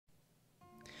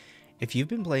If you've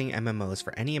been playing MMOs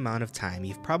for any amount of time,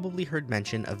 you've probably heard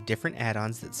mention of different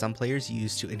add-ons that some players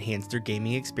use to enhance their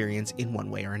gaming experience in one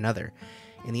way or another.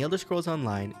 In The Elder Scrolls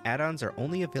Online, add-ons are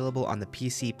only available on the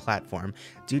PC platform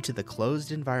due to the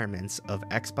closed environments of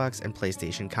Xbox and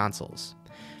PlayStation consoles.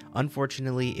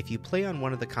 Unfortunately, if you play on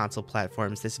one of the console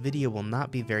platforms, this video will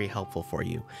not be very helpful for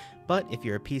you. But if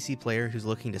you're a PC player who's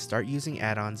looking to start using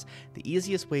add-ons, the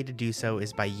easiest way to do so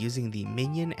is by using the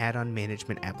Minion add-on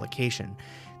management application.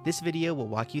 This video will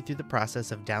walk you through the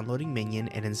process of downloading Minion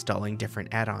and installing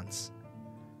different add-ons.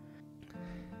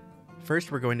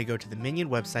 First, we're going to go to the Minion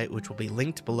website, which will be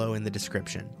linked below in the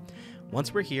description.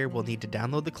 Once we're here, we'll need to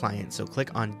download the client, so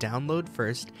click on Download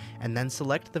first, and then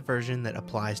select the version that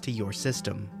applies to your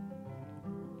system.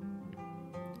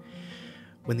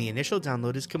 When the initial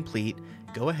download is complete,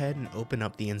 go ahead and open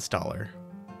up the installer.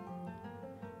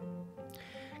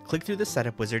 Click through the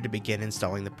setup wizard to begin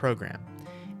installing the program.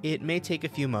 It may take a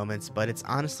few moments, but it's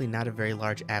honestly not a very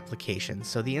large application,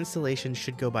 so the installation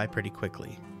should go by pretty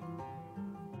quickly.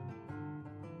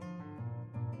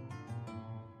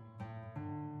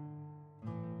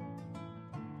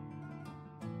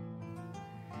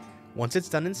 Once it's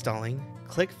done installing,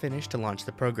 click Finish to launch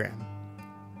the program.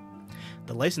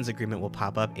 The license agreement will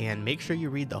pop up, and make sure you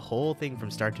read the whole thing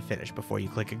from start to finish before you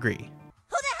click Agree.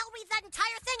 Who the hell reads that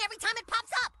entire thing every time it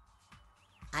pops up?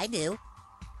 I do.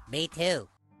 Me too.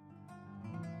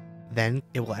 Then,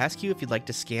 it will ask you if you'd like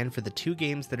to scan for the two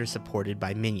games that are supported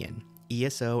by Minion,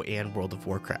 ESO and World of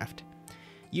Warcraft.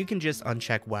 You can just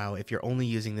uncheck WoW if you're only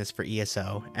using this for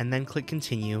ESO, and then click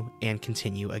Continue and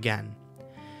Continue again.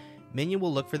 Minion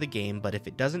will look for the game, but if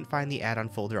it doesn't find the add-on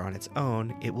folder on its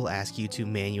own, it will ask you to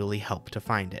manually help to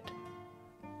find it.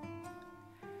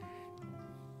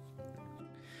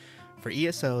 For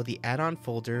ESO, the add-on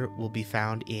folder will be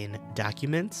found in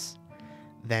Documents,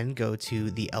 then go to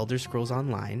The Elder Scrolls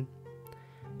Online,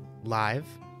 Live,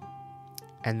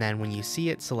 and then when you see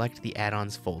it, select the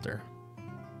add-ons folder.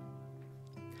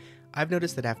 I've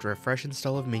noticed that after a fresh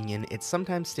install of Minion, it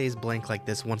sometimes stays blank like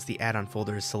this once the add-on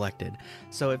folder is selected,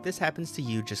 so if this happens to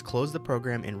you, just close the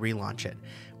program and relaunch it.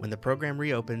 When the program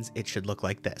reopens, it should look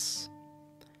like this.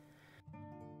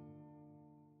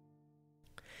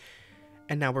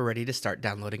 And now we're ready to start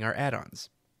downloading our add-ons.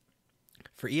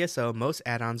 For ESO, most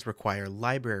add-ons require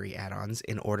library add-ons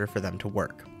in order for them to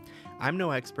work. I'm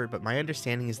no expert, but my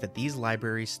understanding is that these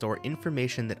libraries store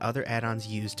information that other add-ons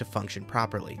use to function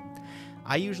properly.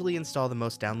 I usually install the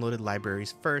most downloaded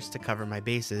libraries first to cover my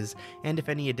bases, and if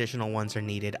any additional ones are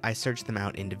needed, I search them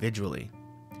out individually.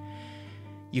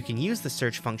 You can use the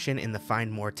search function in the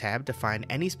Find More tab to find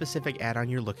any specific add-on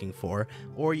you're looking for,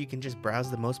 or you can just browse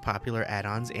the most popular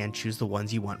add-ons and choose the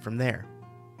ones you want from there.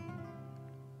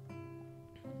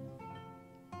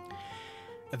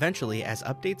 Eventually, as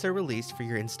updates are released for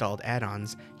your installed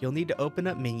add-ons, you'll need to open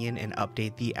up Minion and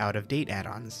update the out-of-date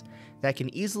add-ons. That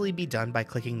can easily be done by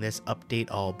clicking this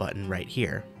Update All button right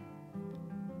here.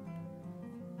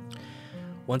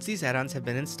 Once these add-ons have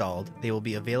been installed, they will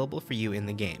be available for you in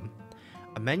the game.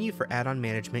 A menu for add-on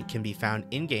management can be found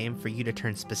in-game for you to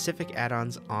turn specific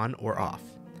add-ons on or off.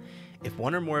 If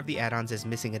one or more of the add-ons is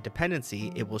missing a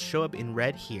dependency, it will show up in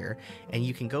red here, and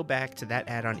you can go back to that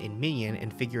add-on in Minion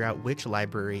and figure out which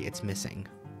library it's missing.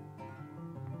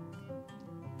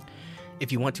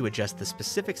 If you want to adjust the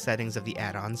specific settings of the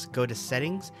add-ons, go to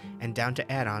Settings and down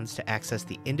to Add-ons to access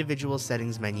the individual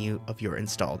settings menu of your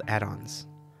installed add-ons.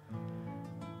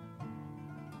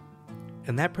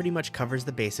 And that pretty much covers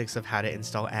the basics of how to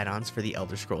install add-ons for The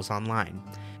Elder Scrolls Online.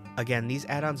 Again, these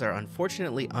add-ons are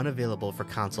unfortunately unavailable for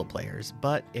console players,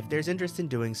 but if there's interest in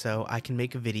doing so, I can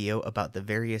make a video about the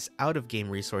various out-of-game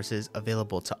resources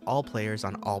available to all players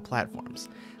on all platforms.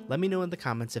 Let me know in the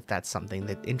comments if that's something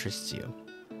that interests you.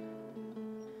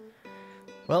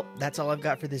 Well, that's all I've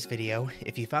got for this video.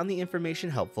 If you found the information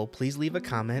helpful, please leave a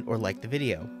comment or like the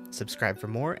video. Subscribe for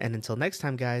more, and until next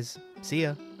time guys, see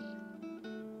ya!